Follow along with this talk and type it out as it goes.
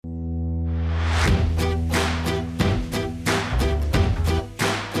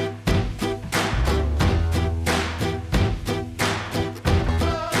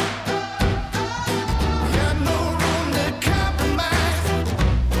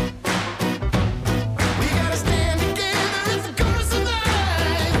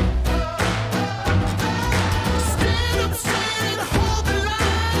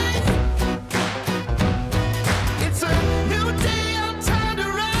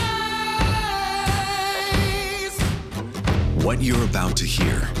What you're about to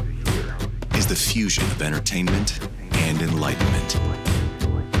hear is the fusion of entertainment and enlightenment.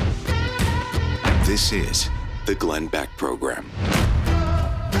 This is the Glenn Beck Program.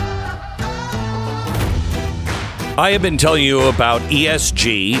 I have been telling you about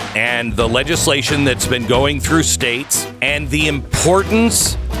ESG and the legislation that's been going through states and the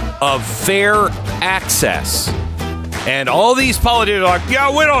importance of fair access. And all these politicians are like, yeah,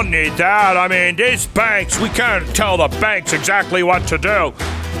 we don't need that. I mean, these banks, we can't tell the banks exactly what to do.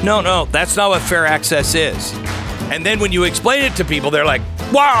 No, that's not what fair access is. And then when you explain it to people, they're like,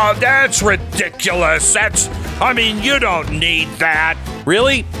 wow, that's ridiculous. You don't need that.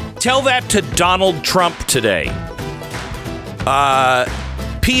 Really? Tell that to Donald Trump today.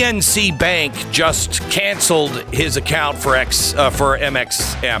 PNC Bank just canceled his account for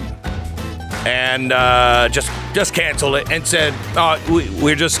MXM. And just canceled it and said,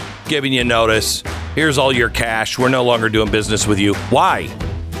 we're just giving you notice. Here's all your cash. We're no longer doing business with you. Why?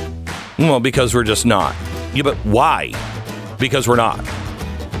 Well, because we're just not. Yeah, but why? Because we're not.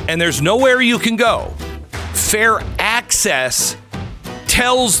 And there's nowhere you can go. Fair access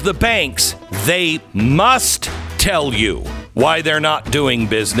tells the banks they must tell you why they're not doing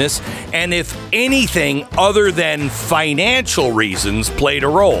business, and if anything other than financial reasons played a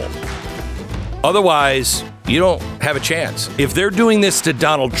role. Otherwise, you don't have a chance. If they're doing this to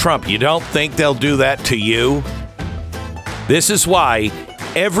Donald Trump, you don't think they'll do that to you? This is why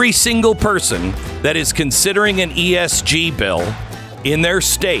every single person that is considering an ESG bill in their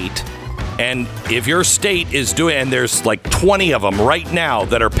state, and if your state is doing, and there's like 20 of them right now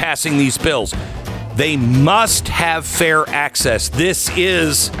that are passing these bills, they must have fair access. This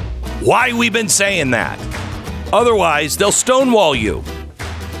is why we've been saying that. Otherwise, they'll stonewall you.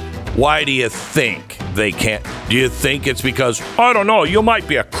 Why do you think they can't? Do you think it's because, I don't know, you might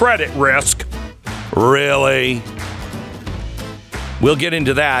be a credit risk? Really? We'll get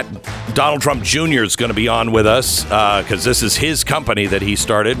into that. Donald Trump Jr. is going to be on with us because this is his company that he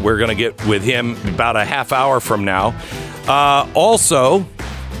started. We're going to get with him about a half hour from now. Also,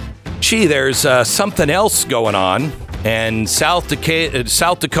 there's something else going on, and South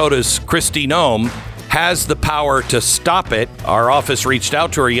Dakota's Kristi Noem has the power to stop it. Our office reached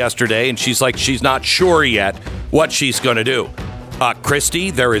out to her yesterday, and she's like, she's not sure yet what she's going to do.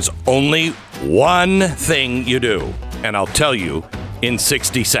 Kristi, there is only one thing you do, and I'll tell you in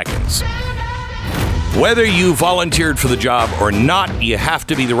 60 seconds. Whether you volunteered for the job or not, you have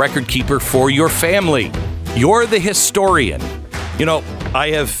to be the record keeper for your family. You're the historian. You know,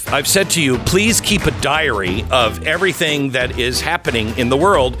 I've said to you, please keep a diary of everything that is happening in the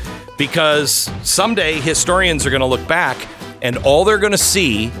world, because someday historians are going to look back and all they're going to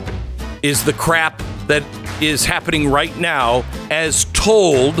see is the crap that is happening right now as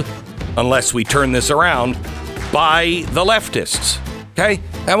told, unless we turn this around, by the leftists. Okay?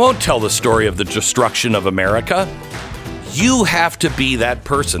 I won't tell the story of the destruction of America. You have to be that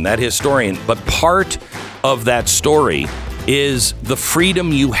person, that historian. But part of that story is the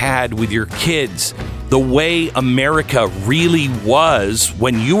freedom you had with your kids, the way America really was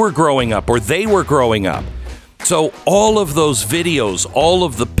when you were growing up or they were growing up. So all of those videos, all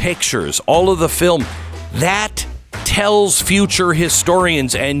of the pictures, all of the film, that tells future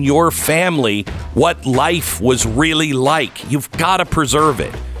historians and your family what life was really like. You've got to preserve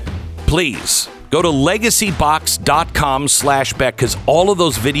it. Please go to legacybox.com/Beck, because all of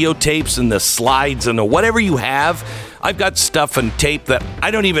those videotapes and the slides and the whatever you have, I've got stuff and tape that I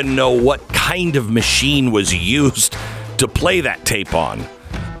don't even know what kind of machine was used to play that tape on.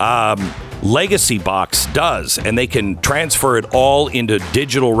 Legacy Box does, and they can transfer it all into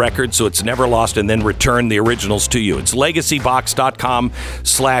digital records so it's never lost and then return the originals to you. It's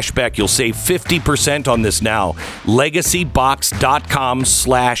legacybox.com/Beck. You'll save 50% on this now.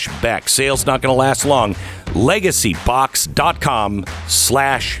 Legacybox.com/Beck. Sale's not going to last long.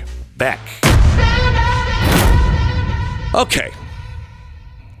 Legacybox.com/Beck. Okay.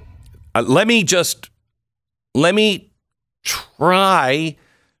 Let me try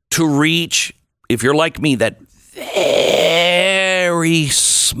to reach, if you're like me, that very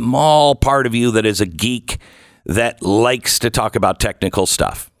small part of you that is a geek that likes to talk about technical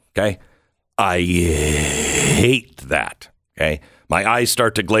stuff. Okay. I hate that. Okay. My eyes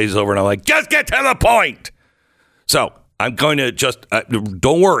start to glaze over and I'm like, just get to the point. So I'm going to just,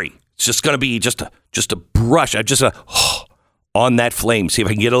 don't worry. It's just going to be just a brush. I'm just on that flame. See if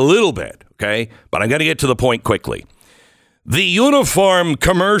I can get a little bit. Okay. But I'm going to get to the point quickly. The Uniform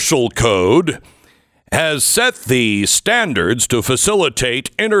Commercial Code has set the standards to facilitate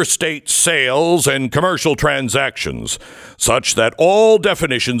interstate sales and commercial transactions, such that all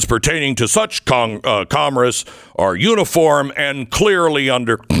definitions pertaining to such commerce are uniform and clearly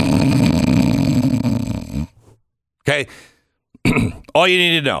under. Okay, all you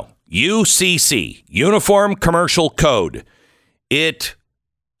need to know: UCC, Uniform Commercial Code. It's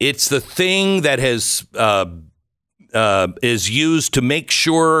the thing that has is used to make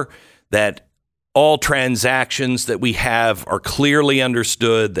sure that all transactions that we have are clearly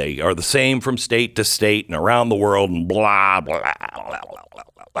understood. They are the same from state to state and around the world and blah, blah, blah, blah, blah,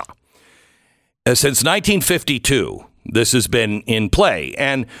 blah. Since 1952, this has been in play.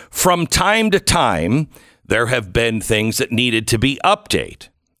 And from time to time, there have been things that needed to be updated.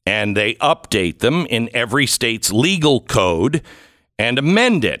 And they update them in every state's legal code and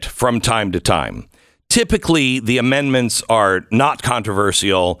amend it from time to time. Typically, the amendments are not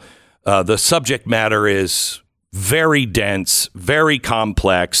controversial. The subject matter is very dense, very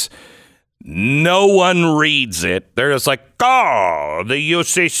complex. No one reads it. They're just like, oh, the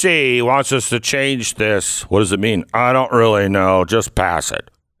UCC wants us to change this. What does it mean? I don't really know. Just pass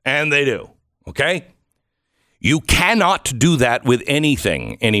it. And they do. Okay? You cannot do that with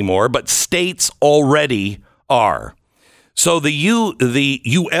anything anymore, but states already are. So the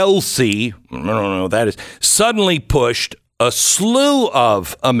ULC, I don't know what that is, suddenly pushed a slew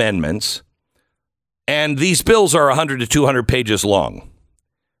of amendments, and these bills are 100 to 200 pages long.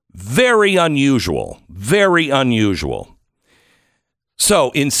 Very unusual. Very unusual. So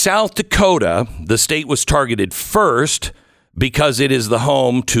in South Dakota, the state was targeted first because it is the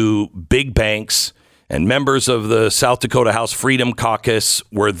home to big banks, and members of the South Dakota House Freedom Caucus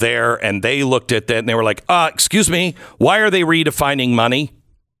were there, and they looked at that and they were like, excuse me, why are they redefining money?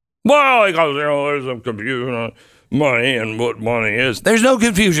 Well, because, there's some confusion on money and what money is. There's no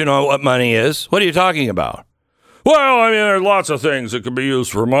confusion on what money is. What are you talking about? Well, I mean, there's lots of things that can be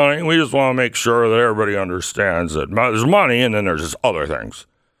used for money. We just want to make sure that everybody understands that there's money and then there's just other things.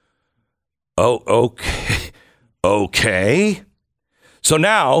 Oh, okay. Okay. So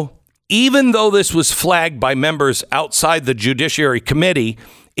now, even though this was flagged by members outside the Judiciary Committee,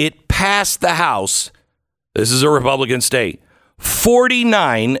 it passed the House. This is a Republican state.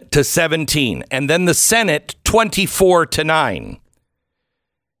 49 to 17, and then the Senate 24 to 9.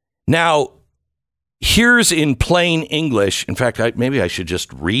 Now, here's in plain English. In fact, maybe I should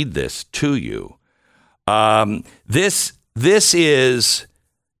just read this to you. This is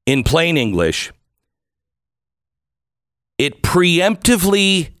in plain English. It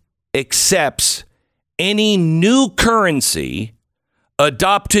preemptively accepts any new currency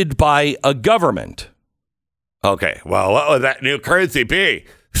adopted by a government. Okay, well, what would that new currency be?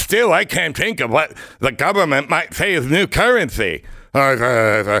 Still, I can't think of what the government might say is new currency.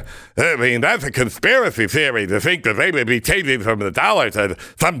 I mean, that's a conspiracy theory to think that they would be changing from the dollar to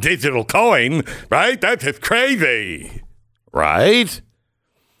some digital coin, right? That's just crazy. Right?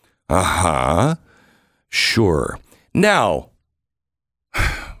 Uh-huh. Sure. Now,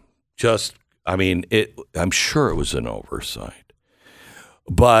 I'm sure it was an oversight.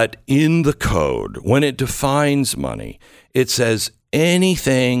 But in the code, when it defines money, it says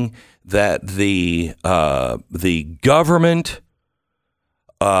anything that the government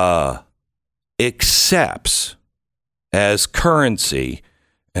accepts as currency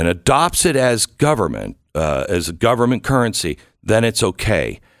and adopts it as a government currency, then it's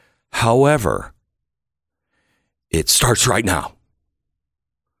okay. However, it starts right now.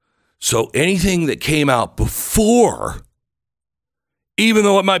 So anything that came out before, even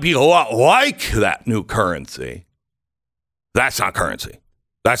though it might be a lot like that new currency, that's not currency.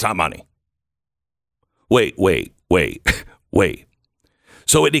 That's not money. Wait.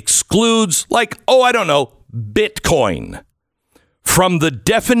 So it excludes, Bitcoin from the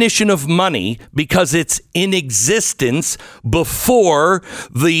definition of money because it's in existence before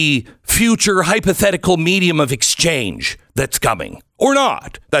the future hypothetical medium of exchange that's coming. Or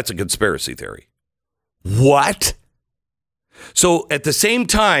not. That's a conspiracy theory. What? So at the same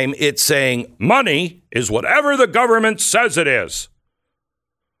time, it's saying money is whatever the government says it is.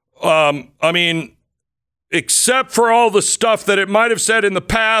 Except for all the stuff that it might have said in the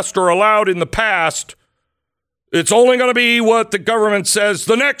past or allowed in the past, it's only going to be what the government says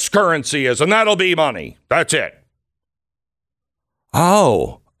the next currency is, and that'll be money. That's it.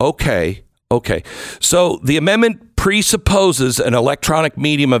 Oh, okay. So the amendment presupposes an electronic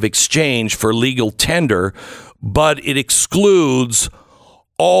medium of exchange for legal tender, but it excludes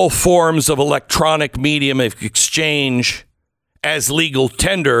all forms of electronic medium of exchange as legal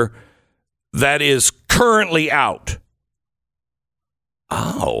tender that is currently out.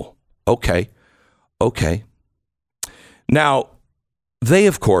 Oh, okay. Okay. Now, they,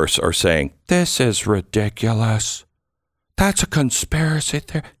 of course, are saying, this is ridiculous. That's a conspiracy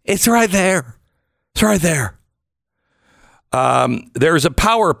theory. It's right there. It's right there. There's a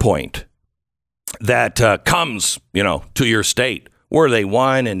PowerPoint that comes, to your state where they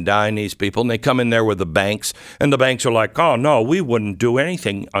wine and dine these people. And they come in there with the banks. And the banks are like, oh, no, we wouldn't do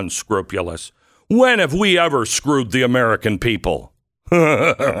anything unscrupulous. When have we ever screwed the American people?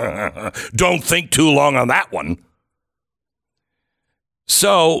 Don't think too long on that one.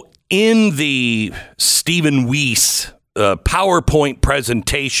 So in the Stephen Weiss PowerPoint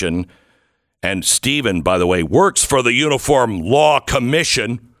presentation, and Stephen, by the way, works for the Uniform Law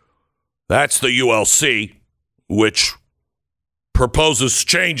Commission. That's the ULC, which proposes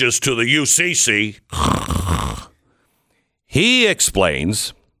changes to the UCC. He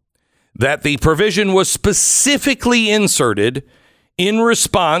explains that the provision was specifically inserted in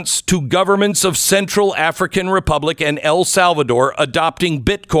response to governments of Central African Republic and El Salvador adopting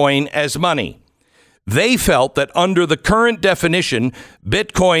Bitcoin as money. They felt that under the current definition,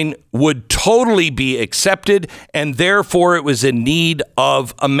 Bitcoin would totally be accepted, and therefore it was in need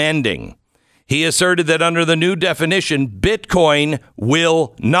of amending. He asserted that under the new definition, Bitcoin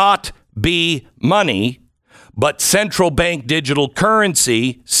will not be money, but central bank digital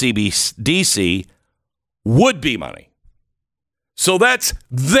currency, CBDC, would be money. So that's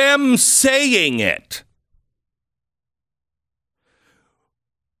them saying it.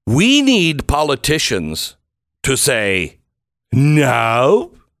 We need politicians to say,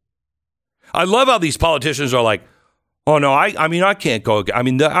 no. I love how these politicians are like, oh, no, I can't go. I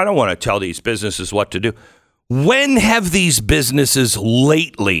don't want to tell these businesses what to do. When have these businesses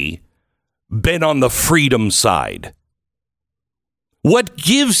lately been on the freedom side? What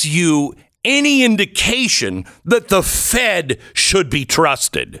gives you any indication that the Fed should be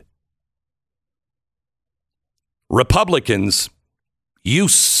trusted? Republicans, you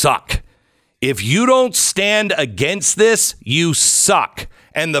suck. If you don't stand against this, you suck.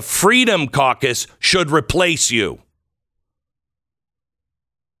 And the Freedom Caucus should replace you.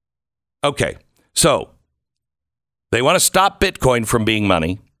 Okay, so they want to stop Bitcoin from being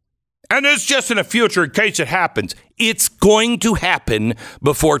money. And it's just in the future in case it happens. It's going to happen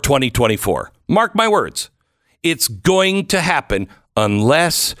before 2024. Mark my words. It's going to happen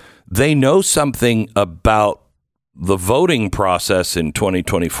unless they know something about the voting process in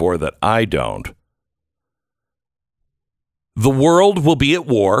 2024 that I don't. The world will be at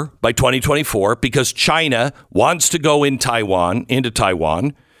war by 2024 because China wants to go into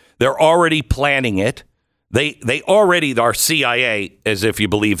Taiwan. They're already planning it. They already, our CIA, as if you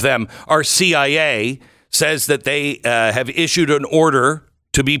believe them, our CIA says that they have issued an order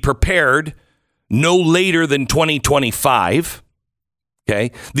to be prepared no later than 2025.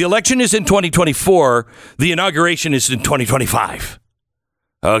 Okay. The election is in 2024. The inauguration is in 2025.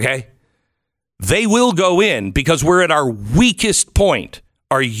 Okay. They will go in because we're at our weakest point.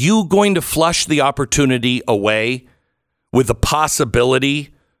 Are you going to flush the opportunity away with the possibility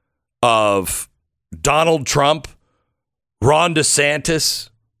of Donald Trump, Ron DeSantis,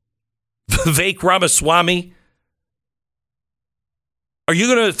 Vivek Ramaswamy? Are you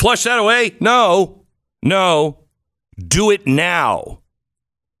going to flush that away? No. Do it now.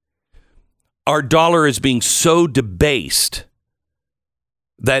 Our dollar is being so debased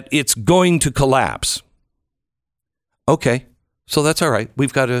that it's going to collapse. Okay, so that's all right.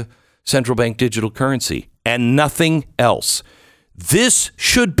 We've got a central bank digital currency and nothing else. This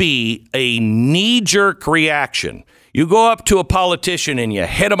should be a knee-jerk reaction. You go up to a politician and you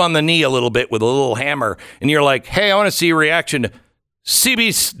hit him on the knee a little bit with a little hammer, and you're like, hey, I want to see a reaction to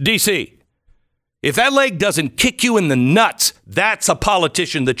CBDC. If that leg doesn't kick you in the nuts, that's a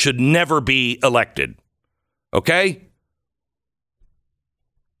politician that should never be elected. Okay?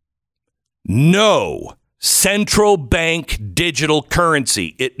 No central bank digital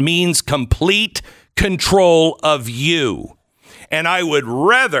currency. It means complete control of you. And I would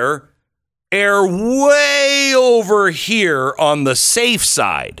rather err way over here on the safe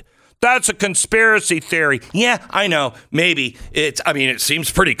side. That's a conspiracy theory. Yeah, I know. Maybe it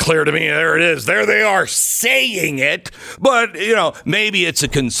seems pretty clear to me. There it is. There they are saying it. But, maybe it's a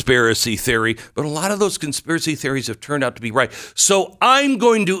conspiracy theory. But a lot of those conspiracy theories have turned out to be right. So I'm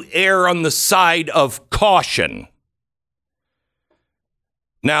going to err on the side of caution.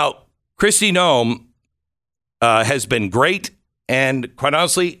 Now, Kristi Noem has been great. And quite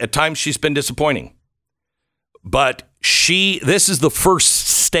honestly, at times she's been disappointing. But this is the first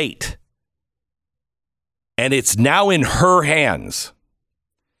state. And it's now in her hands.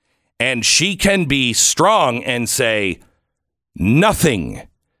 And she can be strong and say, nothing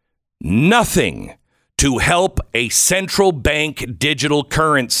to help a central bank digital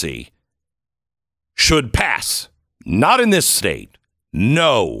currency should pass. Not in this state.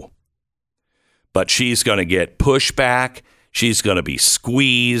 No. But she's going to get pushback. She's going to be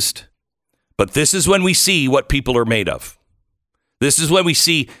squeezed. But this is when we see what people are made of. This is when we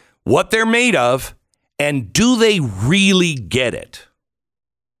see what they're made of, and do they really get it?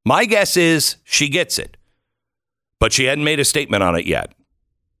 My guess is she gets it, but she hadn't made a statement on it yet.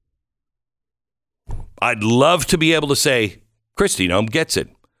 I'd love to be able to say, Kristi Noem gets it.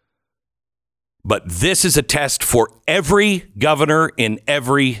 But this is a test for every governor in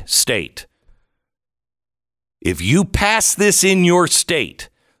every state. If you pass this in your state,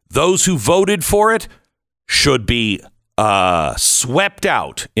 those who voted for it should be swept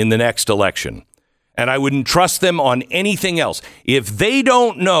out in the next election. And I wouldn't trust them on anything else. If they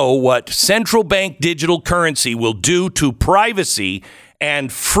don't know what central bank digital currency will do to privacy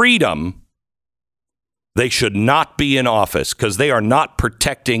and freedom, they should not be in office because they are not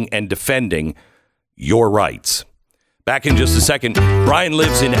protecting and defending your rights. Back in just a second. Brian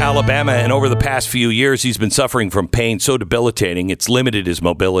lives in Alabama, and over the past few years, he's been suffering from pain so debilitating it's limited his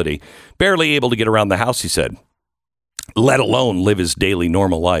mobility. Barely able to get around the house, he said, let alone live his daily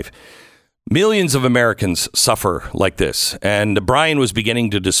normal life. Millions of Americans suffer like this, and Brian was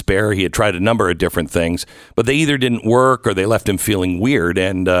beginning to despair. He had tried a number of different things, but they either didn't work or they left him feeling weird,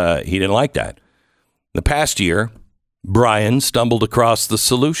 and he didn't like that. The past year, Brian stumbled across the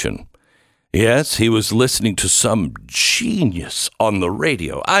solution. Yes, he was listening to some genius on the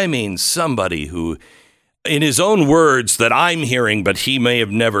radio. I mean, somebody who, in his own words that I'm hearing, but he may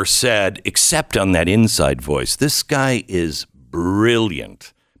have never said, except on that inside voice, this guy is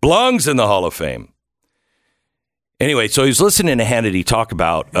brilliant. Belongs in the Hall of Fame. Anyway, so he was listening to Hannity talk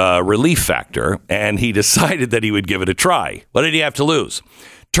about Relief Factor, and he decided that he would give it a try. What did he have to lose?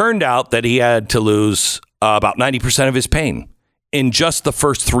 Turned out that he had to lose about 90% of his pain in just the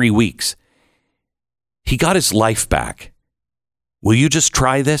first 3 weeks. He got his life back. Will you just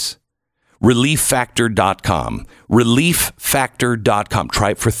try this? ReliefFactor.com. ReliefFactor.com.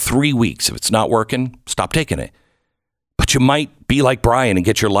 Try it for 3 weeks. If it's not working, stop taking it. But you might be like Brian and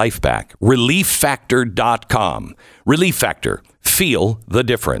get your life back. ReliefFactor.com. Relief Factor. Feel the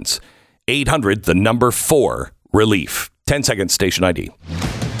difference. 800, the number 4, relief. 10 seconds, station ID.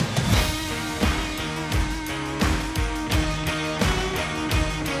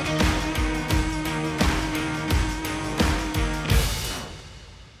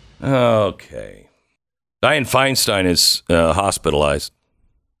 Okay. Dianne Feinstein is hospitalized.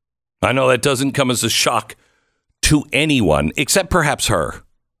 I know that doesn't come as a shock to anyone, except perhaps her.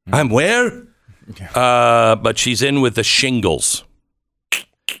 I'm where? But she's in with the shingles.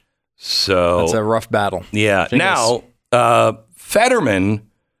 So that's a rough battle. Yeah. Shingles. Now,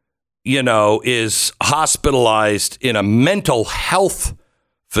 Fetterman, is hospitalized in a mental health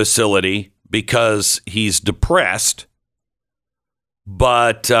facility because he's depressed.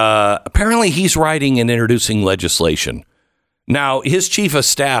 But apparently he's writing and introducing legislation. Now, his chief of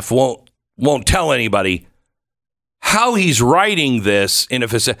staff won't tell anybody how he's writing this in a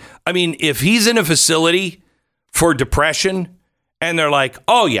facility. I mean, if he's in a facility for depression and they're like,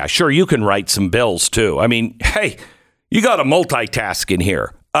 oh, yeah, sure, you can write some bills, too. I mean, hey, you got to multitask in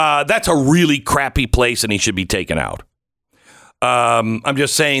here. That's a really crappy place and he should be taken out. I'm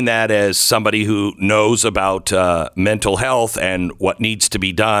just saying that as somebody who knows about mental health and what needs to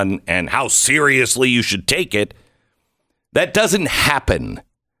be done and how seriously you should take it. That doesn't happen.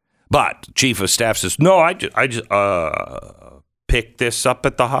 But chief of staff says, no, I just picked this up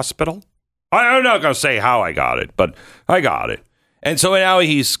at the hospital. I'm not going to say how I got it, but I got it. And so now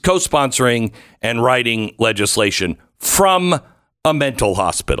he's co-sponsoring and writing legislation from a mental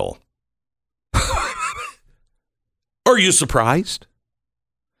hospital. Are you surprised?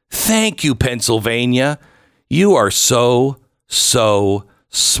 Thank you, Pennsylvania. You are so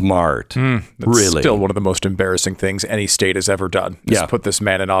smart. That's really. Still one of the most embarrassing things any state has ever done is put this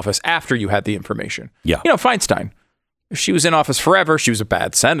man in office after you had the information. Yeah. Feinstein, she was in office forever. She was a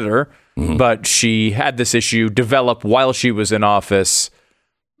bad senator, but she had this issue develop while she was in office.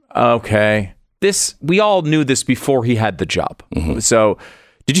 Okay. We all knew this before he had the job. So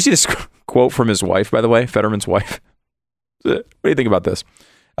did you see this quote from his wife, by the way, Fetterman's wife? What do you think about this?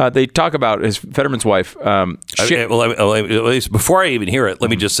 They talk about Fetterman's wife. Before I even hear it,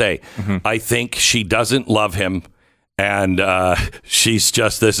 let me just say, I think she doesn't love him. And this is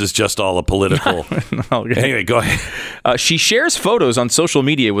just all a political. Okay. Anyway, go ahead. She shares photos on social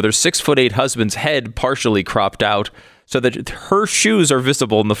media with her 6'8" husband's head partially cropped out so that her shoes are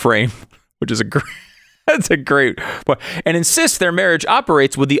visible in the frame, which is a great. That's a great point. And insists their marriage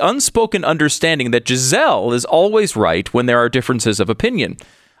operates with the unspoken understanding that Giselle is always right when there are differences of opinion.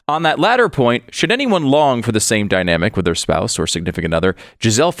 On that latter point, should anyone long for the same dynamic with their spouse or significant other,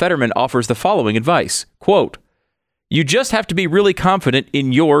 Giselle Fetterman offers the following advice. Quote, "You just have to be really confident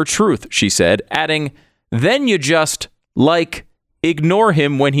in your truth," she said, adding, "Then you just, ignore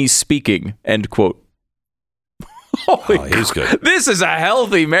him when he's speaking," end quote. He's good. This is a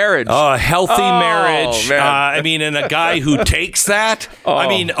healthy marriage. A healthy marriage. And a guy who takes that,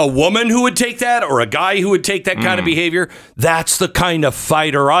 a woman who would take that, or a guy who would take that kind of behavior, that's the kind of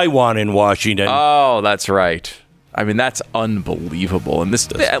fighter I want in Washington. Oh, that's right. That's unbelievable. And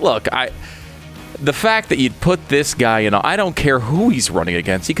the fact that you'd put this guy in, I don't care who he's running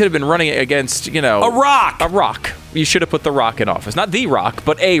against. He could have been running against, a rock. A rock. You should have put the Rock in office. Not the Rock,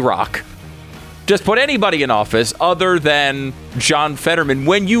 but a rock. Just put anybody in office other than John Fetterman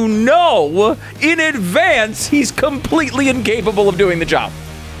when you know in advance he's completely incapable of doing the job.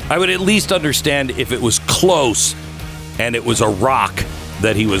 I would at least understand if it was close and it was a rock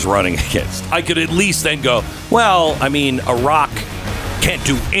that he was running against. I could at least then go, a rock can't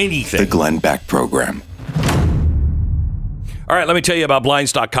do anything. The Glenn Beck Program. All right, let me tell you about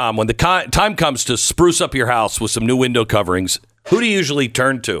Blinds.com. When the time comes to spruce up your house with some new window coverings, who do you usually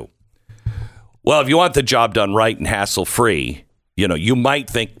turn to? Well, if you want the job done right and hassle-free, you might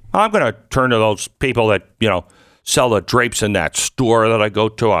think, I'm going to turn to those people that, sell the drapes in that store that I go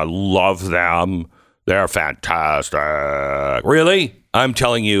to. I love them. They're fantastic. Really? I'm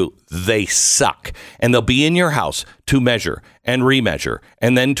telling you, they suck. And they'll be in your house to measure and remeasure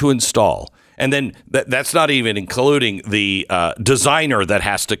and then to install. And then that's not even including the designer that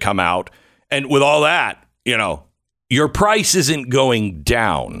has to come out. And with all that, your price isn't going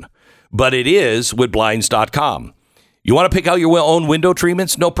down. But it is with Blinds.com. You want to pick out your own window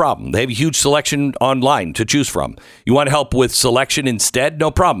treatments? No problem. They have a huge selection online to choose from. You want help with selection instead?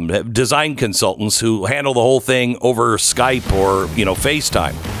 No problem. They have design consultants who handle the whole thing over Skype or,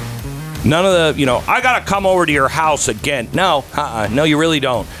 FaceTime. None of the, I got to come over to your house again. No, you really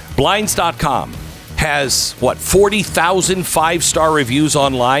don't. Blinds.com has, 40,000 five-star reviews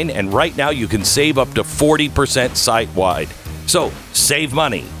online, and right now you can save up to 40% site-wide. So, save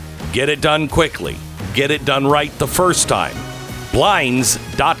money. Get it done quickly. Get it done right the first time.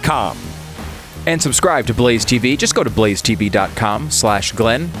 Blinds.com. And subscribe to Blaze TV. Just go to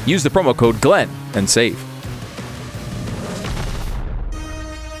blazetv.com/Glenn. Use the promo code Glenn and save.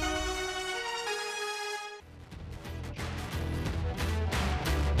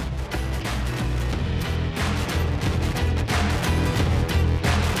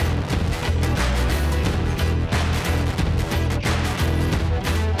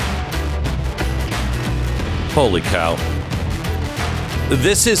 Holy cow.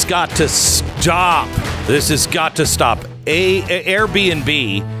 This has got to stop.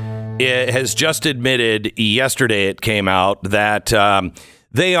 Airbnb has just admitted, yesterday it came out, that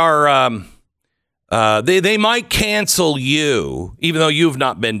they might cancel you, even though you've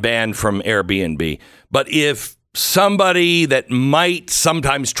not been banned from Airbnb. But if somebody that might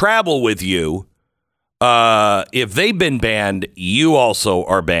sometimes travel with you, if they've been banned, you also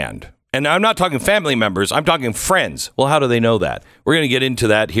are banned. And I'm not talking family members. I'm talking friends. Well, how do they know that? We're going to get into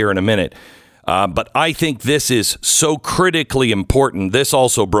that here in a minute. But I think this is so critically important. This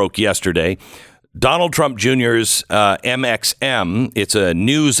also broke yesterday. Donald Trump Jr.'s MXM, it's a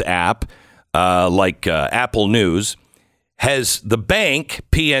news app like Apple News, the bank,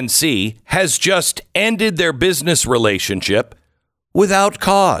 PNC, has just ended their business relationship without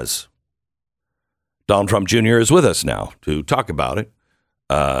cause. Donald Trump Jr. is with us now to talk about it.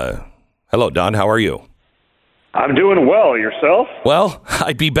 Hello, Don. How are you? I'm doing well. Yourself? Well,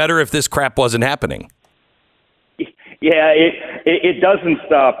 I'd be better if this crap wasn't happening. Yeah, it doesn't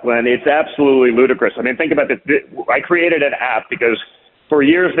stop, Glenn. It's absolutely ludicrous. Think about this. I created an app because for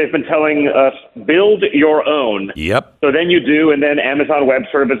years they've been telling us, build your own. Yep. So then you do, and then Amazon Web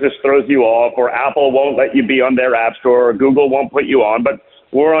Services throws you off, or Apple won't let you be on their app store, or Google won't put you on. But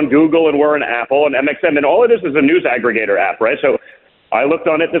we're on Google and we're on Apple and MXM, and all of this is a news aggregator app, right? So I looked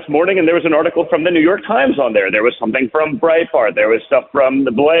on it this morning, and there was an article from the New York Times on there. There was something from Breitbart. There was stuff from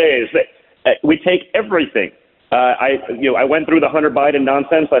The Blaze. We take everything. I went through the Hunter Biden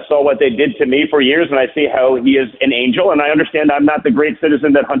nonsense. I saw what they did to me for years, and I see how he is an angel. And I understand I'm not the great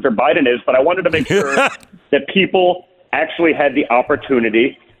citizen that Hunter Biden is, but I wanted to make sure that people actually had the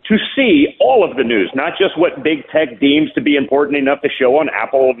opportunity to see all of the news, not just what big tech deems to be important enough to show on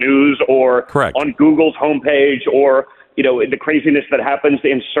Apple News or on Google's homepage or the craziness that happens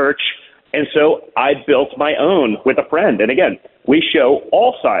in search. And so I built my own with a friend. And again, we show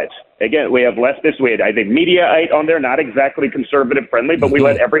all sides. again, we have leftists. We had, I think, Mediaite on there, not exactly conservative friendly, but we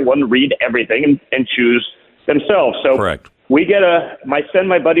let everyone read everything and choose themselves. So correct. We get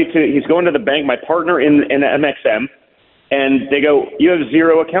my buddy he's going to the bank, my partner in MXM, and they go, you have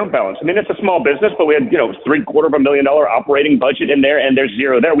zero account balance. I mean, it's a small business, but we had, $750,000 operating budget in there, and there's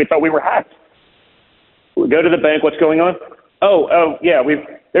zero there. We thought we were hacked. We go to the bank. What's going on? Oh, yeah.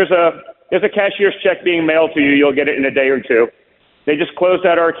 There's a cashier's check being mailed to you. You'll get it in a day or two. They just closed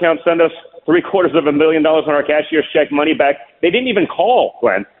out our account, send us $750,000 on our cashier's check, money back. They didn't even call,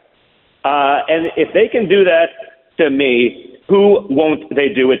 Glenn. And if they can do that to me, who won't they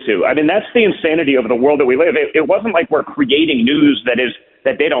do it to? I mean, that's the insanity of the world that we live. It wasn't like we're creating news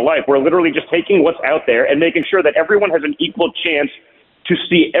that they don't like. We're literally just taking what's out there and making sure that everyone has an equal chance to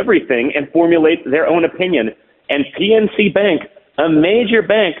see everything and formulate their own opinion. And PNC Bank, a major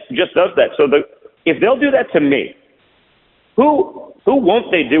bank, just does that. So if they'll do that to me, who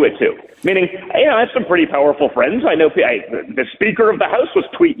won't they do it to? Meaning, I have some pretty powerful friends. I know the Speaker of the House was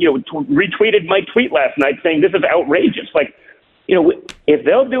retweeted my tweet last night saying this is outrageous. Like, if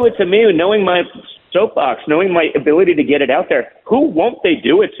they'll do it to me, knowing my soapbox, knowing my ability to get it out there, who won't they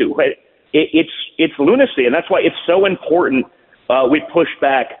do it to? It's lunacy, and that's why it's so important we push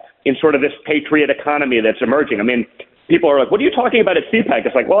back in sort of this patriot economy that's emerging. I mean, people are like, what are you talking about at CPAC?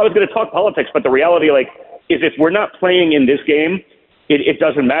 It's like, well, I was going to talk politics, but the reality, is if we're not playing in this game, it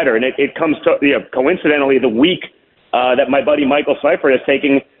doesn't matter. And it comes to, coincidentally, the week that my buddy Michael Seifert is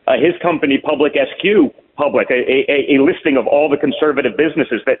taking his company, Public SQ, a listing of all the conservative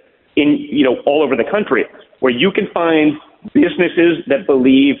businesses that all over the country, where you can find businesses that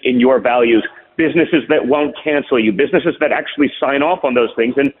believe in your values, businesses that won't cancel you, businesses that actually sign off on those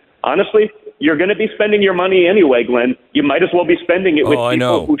things. And honestly, you're going to be spending your money anyway, Glenn. You might as well be spending it with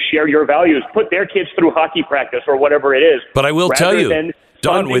people who share your values. Put their kids through hockey practice or whatever it is. But I will tell you, than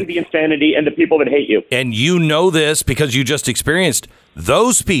Don, funding the insanity and the people that hate you. And you know this because you just experienced,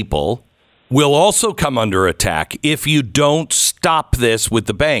 those people will also come under attack if you don't stop this with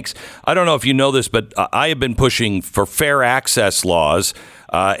the banks. I don't know if you know this, but I have been pushing for fair access laws.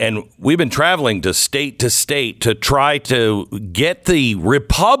 And we've been traveling to state to try to get the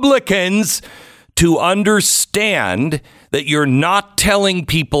Republicans to understand that you're not telling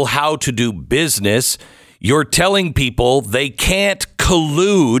people how to do business. You're telling people they can't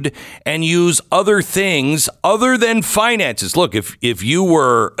collude and use other things other than finances. Look, if you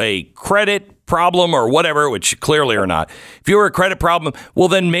were a credit problem or whatever, which clearly are not, if you were a credit problem, well,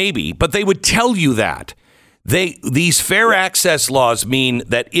 then maybe. But they would tell you that. These fair access laws mean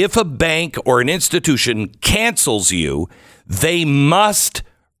that if a bank or an institution cancels you, they must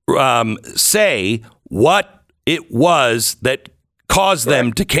say what it was that caused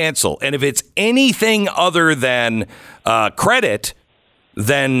them to cancel. And if it's anything other than credit,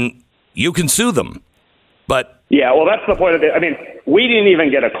 then you can sue them. But yeah, well, that's the point of it. I mean, we didn't even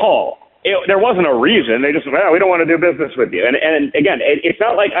get a call. There wasn't a reason. They just, we don't want to do business with you. And again, it's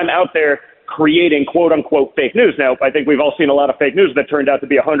not like I'm out there creating quote unquote fake news. Now, I think we've all seen a lot of fake news that turned out to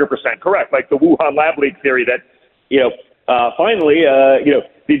be 100% correct, like the Wuhan lab leak theory that, finally,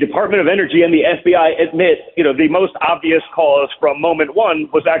 the Department of Energy and the FBI admit, the most obvious cause from moment one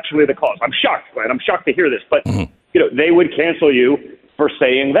was actually the cause. I'm shocked, Glenn. I'm shocked to hear this, but, they would cancel you for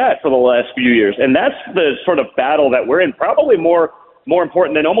saying that for the last few years. And that's the sort of battle that we're in, probably more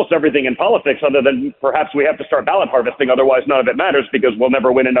important than almost everything in politics, other than perhaps we have to start ballot harvesting. Otherwise, none of it matters because we'll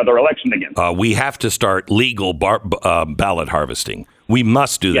never win another election again. We have to start legal ballot harvesting. We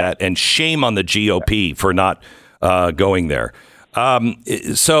must do that. And shame on the GOP for not going there.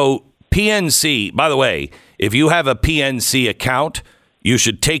 So PNC, by the way, if you have a PNC account, you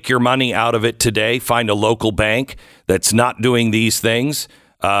should take your money out of it today. Find a local bank that's not doing these things.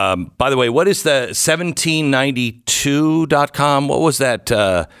 By the way, what is the 1792.com? What was that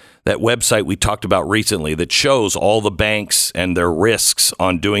website we talked about recently that shows all the banks and their risks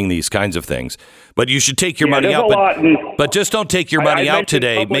on doing these kinds of things? But you should take your money out. But just don't take your money out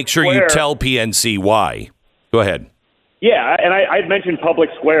today. Make sure you tell PNC why. Go ahead. Yeah, and I'd mentioned Public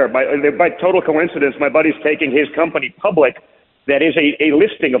Square. By total coincidence, my buddy's taking his company public. That is a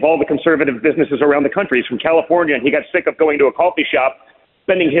listing of all the conservative businesses around the country. He's from California, and he got sick of going to a coffee shop,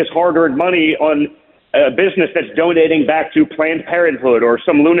 spending his hard-earned money on a business that's donating back to Planned Parenthood or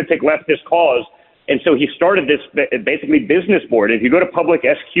some lunatic leftist cause. And so he started this basically business board. If you go to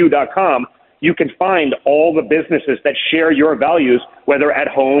publicsq.com, you can find all the businesses that share your values, whether at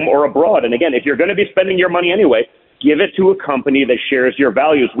home or abroad. And again, if you're going to be spending your money anyway, give it to a company that shares your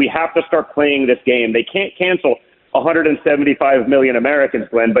values. We have to start playing this game. They can't cancel 175 million Americans,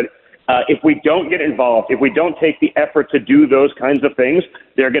 Glenn, but If we don't get involved, if we don't take the effort to do those kinds of things,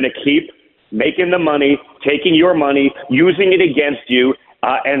 they're going to keep making the money, taking your money, using it against you,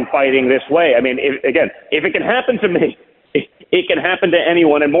 and fighting this way. I mean, if it can happen to me, it can happen to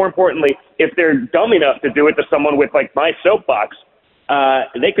anyone. And more importantly, if they're dumb enough to do it to someone with like my soapbox,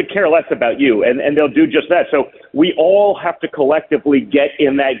 they could care less about you, and they'll do just that. So we all have to collectively get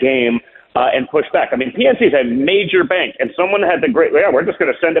in that game and push back. I mean, PNC is a major bank, and someone had we're just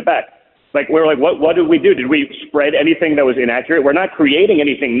going to send it back. Like, we're like, what did we do? Did we spread anything that was inaccurate? We're not creating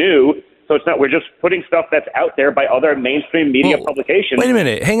anything new. So it's not, we're just putting stuff that's out there by other mainstream media publications. Wait a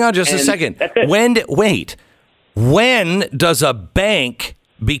minute. Hang on just a second. When does a bank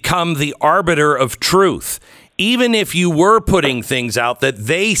become the arbiter of truth? Even if you were putting things out that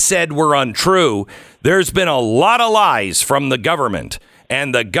they said were untrue, there's been a lot of lies from the government.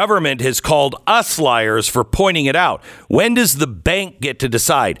 And the government has called us liars for pointing it out. When does the bank get to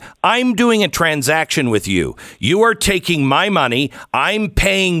decide? I'm doing a transaction with you. You are taking my money. I'm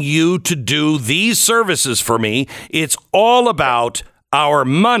paying you to do these services for me. It's all about our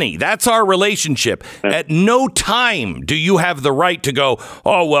money. That's our relationship. At no time do you have the right to go,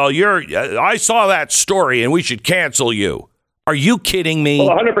 oh, well, I saw that story and we should cancel you. Are you kidding me?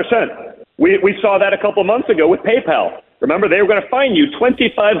 Well, 100%. We saw that a couple months ago with PayPal. Remember, they were going to fine you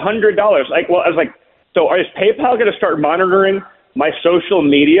 $2,500. I was like, so is PayPal going to start monitoring my social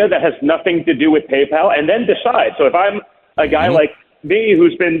media that has nothing to do with PayPal and then decide? So if I'm a guy like me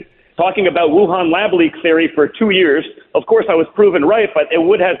who's been talking about Wuhan lab leak theory for 2 years, of course I was proven right, but it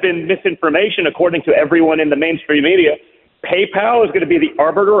would have been misinformation according to everyone in the mainstream media. PayPal is going to be the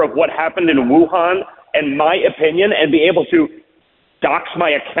arbiter of what happened in Wuhan and my opinion and be able to dox my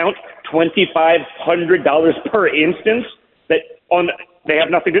account $2,500 per instance. They have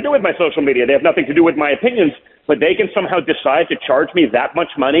nothing to do with my social media. They have nothing to do with my opinions, but they can somehow decide to charge me that much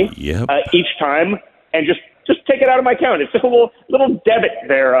money each time and just take it out of my account. It's just a little debit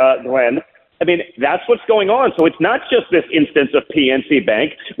there, Glenn. I mean, that's what's going on. So it's not just this instance of PNC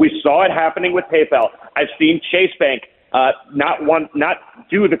Bank. We saw it happening with PayPal. I've seen Chase Bank not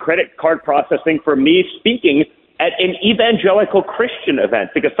do the credit card processing for me speaking at an evangelical Christian event,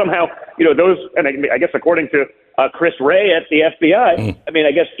 because somehow, those, and I guess according to Chris Wray at the FBI, I mean,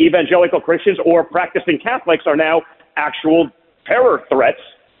 I guess evangelical Christians or practicing Catholics are now actual terror threats,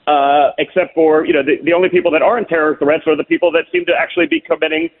 except for, the only people that aren't terror threats are the people that seem to actually be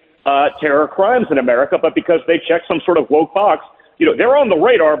committing terror crimes in America, but because they check some sort of woke box, they're on the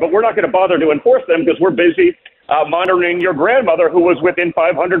radar, but we're not going to bother to enforce them because we're busy monitoring your grandmother who was within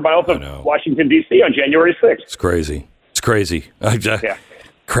 500 miles of Washington, D.C. on January 6th. It's crazy.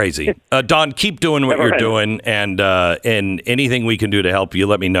 Crazy. Don, keep doing what you're doing, and anything we can do to help you,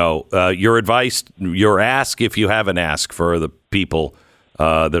 let me know. Your advice, your ask, if you have an ask for the people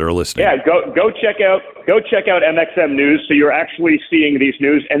that are listening. Yeah, go check out MXM News so you're actually seeing these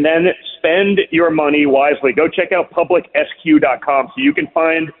news, and then spend your money wisely. Go check out publicsq.com so you can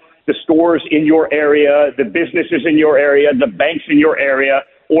find the stores in your area, the businesses in your area, the banks in your area,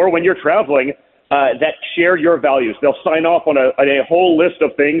 or when you're traveling, that share your values. They'll sign off on a whole list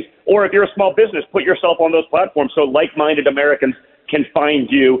of things. Or if you're a small business, put yourself on those platforms so like-minded Americans can find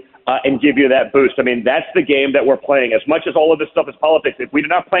you and give you that boost. I mean, that's the game that we're playing. As much as all of this stuff is politics, if we're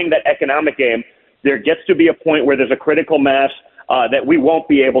not playing that economic game, there gets to be a point where there's a critical mass that we won't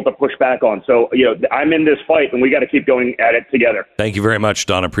be able to push back on. So, I'm in this fight, and we got to keep going at it together. Thank you very much,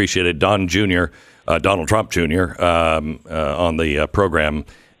 Don. Appreciate it. Don Jr., Donald Trump Jr., on the program.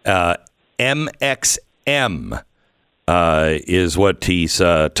 MXM is what he's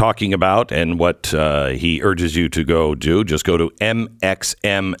talking about and what he urges you to go do. Just go to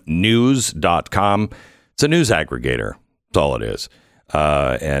mxmnews.com. It's a news aggregator. That's all it is.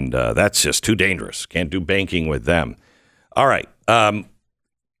 And that's just too dangerous. Can't do banking with them. All right.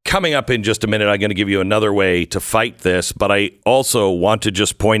 Coming up in just a minute, I'm going to give you another way to fight this, but I also want to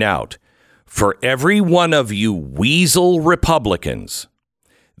just point out, for every one of you weasel Republicans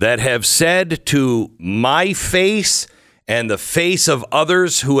that have said to my face and the face of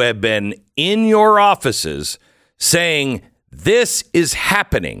others who have been in your offices saying this is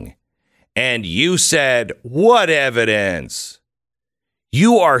happening, and you said, what evidence?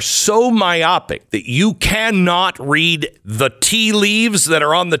 You are so myopic that you cannot read the tea leaves that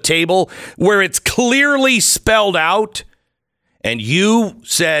are on the table where it's clearly spelled out. And you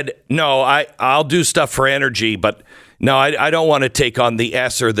said, no, I'll do stuff for energy, but no, I don't want to take on the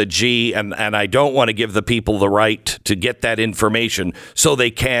S or the G, and I don't want to give the people the right to get that information so they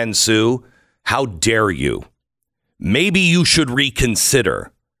can sue. How dare you? Maybe you should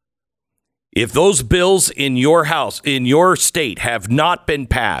reconsider. If those bills in your house, in your state, have not been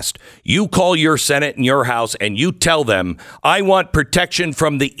passed, you call your Senate and your House and you tell them, I want protection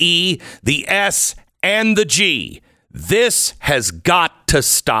from the E, the S, and the G. This has got to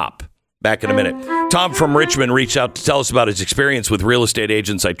stop. Back in a minute. Tom from Richmond reached out to tell us about his experience with real estate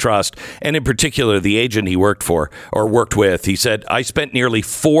agents I trust, and in particular, the agent he worked with. He said, I spent nearly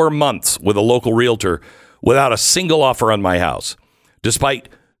 4 months with a local realtor without a single offer on my house, despite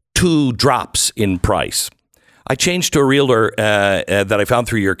 2 drops in price. I changed to a realtor that I found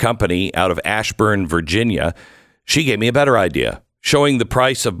through your company out of Ashburn, Virginia. She gave me a better idea, showing the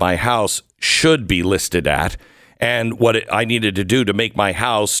price of my house should be listed at, and what I needed to do to make my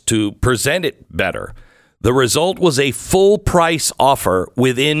house to present it better. The result was a full price offer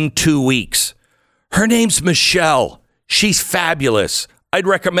within 2 weeks. Her name's Michelle. She's fabulous. I'd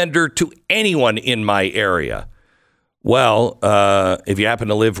recommend her to anyone in my area. Well, if you happen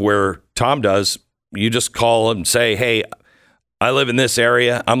to live where Tom does, you just call and say, hey, I live in this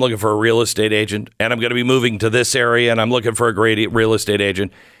area. I'm looking for a real estate agent, and I'm going to be moving to this area, and I'm looking for a great real estate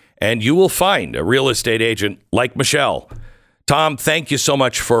agent. And you will find a real estate agent like Michelle. Tom, thank you so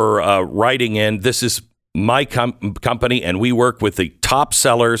much for writing in. This is my company, and we work with the top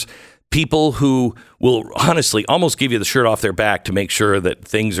sellers, people who will honestly almost give you the shirt off their back to make sure that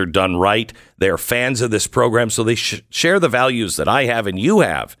things are done right. They're fans of this program, so they share the values that I have and you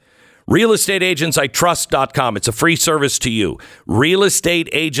have. RealestateAgentsITrust.com. It's a free service to you.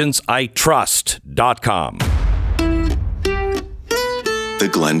 RealestateAgentsITrust.com. The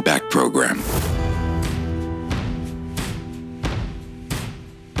Glenn Beck Program.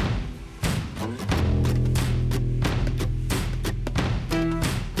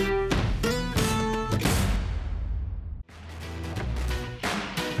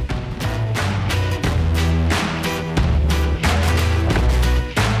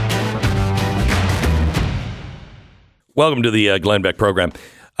 Welcome to the Glenn Beck Program.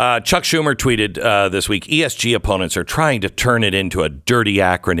 Chuck Schumer tweeted this week, ESG opponents are trying to turn it into a dirty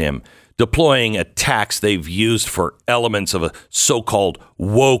acronym, deploying a tax they've used for elements of a so-called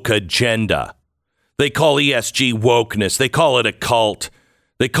woke agenda. They call ESG wokeness. They call it a cult.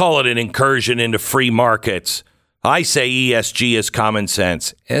 They call it an incursion into free markets. I say ESG is common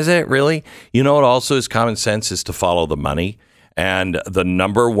sense. Is it really? You know what also is common sense is to follow the money. And the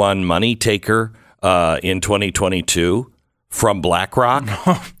number one money taker in 2022 from BlackRock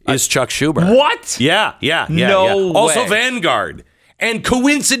is Chuck Schumer. What? Yeah. No way. Also Vanguard. And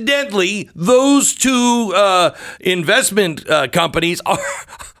coincidentally, those two investment companies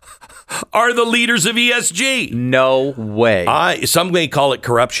are the leaders of ESG. No way. Some may call it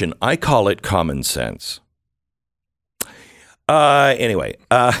corruption. I call it common sense. Anyway,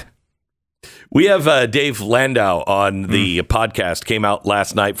 we have Dave Landau on the podcast. Came out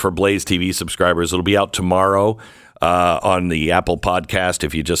last night for Blaze TV subscribers. It'll be out tomorrow on the Apple podcast.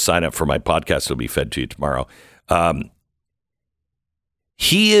 If you just sign up for my podcast, it'll be fed to you tomorrow.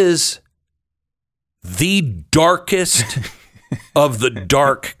 He is the darkest of the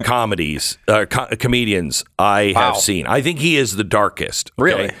dark comedians I have seen. I think he is the darkest. Okay?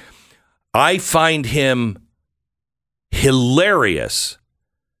 Really? I find him hilarious.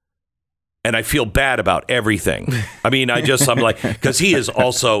 And I feel bad about everything. I mean, I'm like, because he's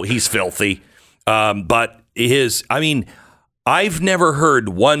filthy. But I've never heard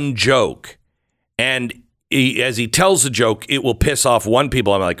one joke. And as he tells the joke, it will piss off one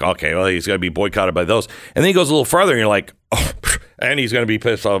people. I'm like, okay, well, he's going to be boycotted by those. And then he goes a little farther and you're like, oh, and he's going to be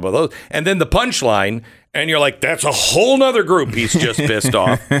pissed off by those. And then the punchline, and you're like, that's a whole nother group he's just pissed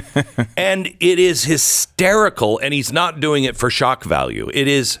off. And it is hysterical, and he's not doing it for shock value. It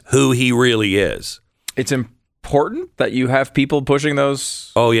is who he really is. It's important that you have people pushing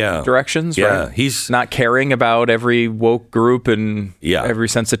those directions, yeah. Right? He's not caring about every woke group and every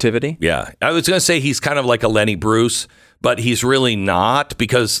sensitivity. Yeah. I was going to say he's kind of like a Lenny Bruce, but he's really not,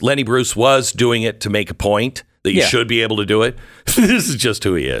 because Lenny Bruce was doing it to make a point that you should be able to do it. This is just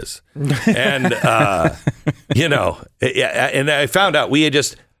who he is. And, and I found out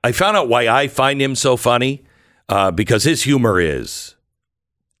why I find him so funny, because his humor is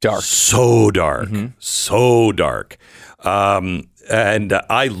dark. So dark. Mm-hmm. So dark. And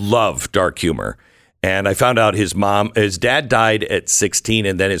I love dark humor. And I found out his dad died at 16,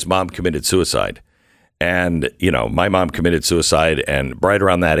 and then his mom committed suicide. And, my mom committed suicide and right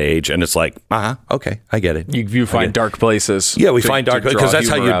around that age. And it's like, okay, I get it. You find dark places. Yeah, we find dark places because that's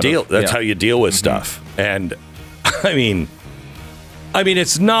how you deal. That's how you deal with stuff. And I mean,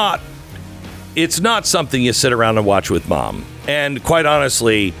 it's not something you sit around and watch with mom. And quite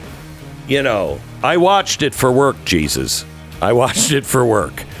honestly, I watched it for work, Jesus. I watched it for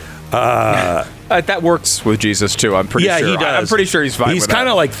work. That works with Jesus too. I'm pretty sure. He does. I'm pretty sure he's fine. He's kind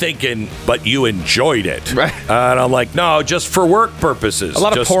of like thinking, but you enjoyed it, right? And I'm like, no, just for work purposes. A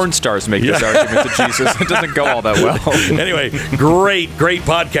lot of porn stars make this argument to Jesus. It doesn't go all that well. Anyway, great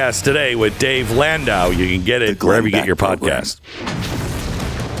podcast today with Dave Landau. You can get it wherever you get your podcast.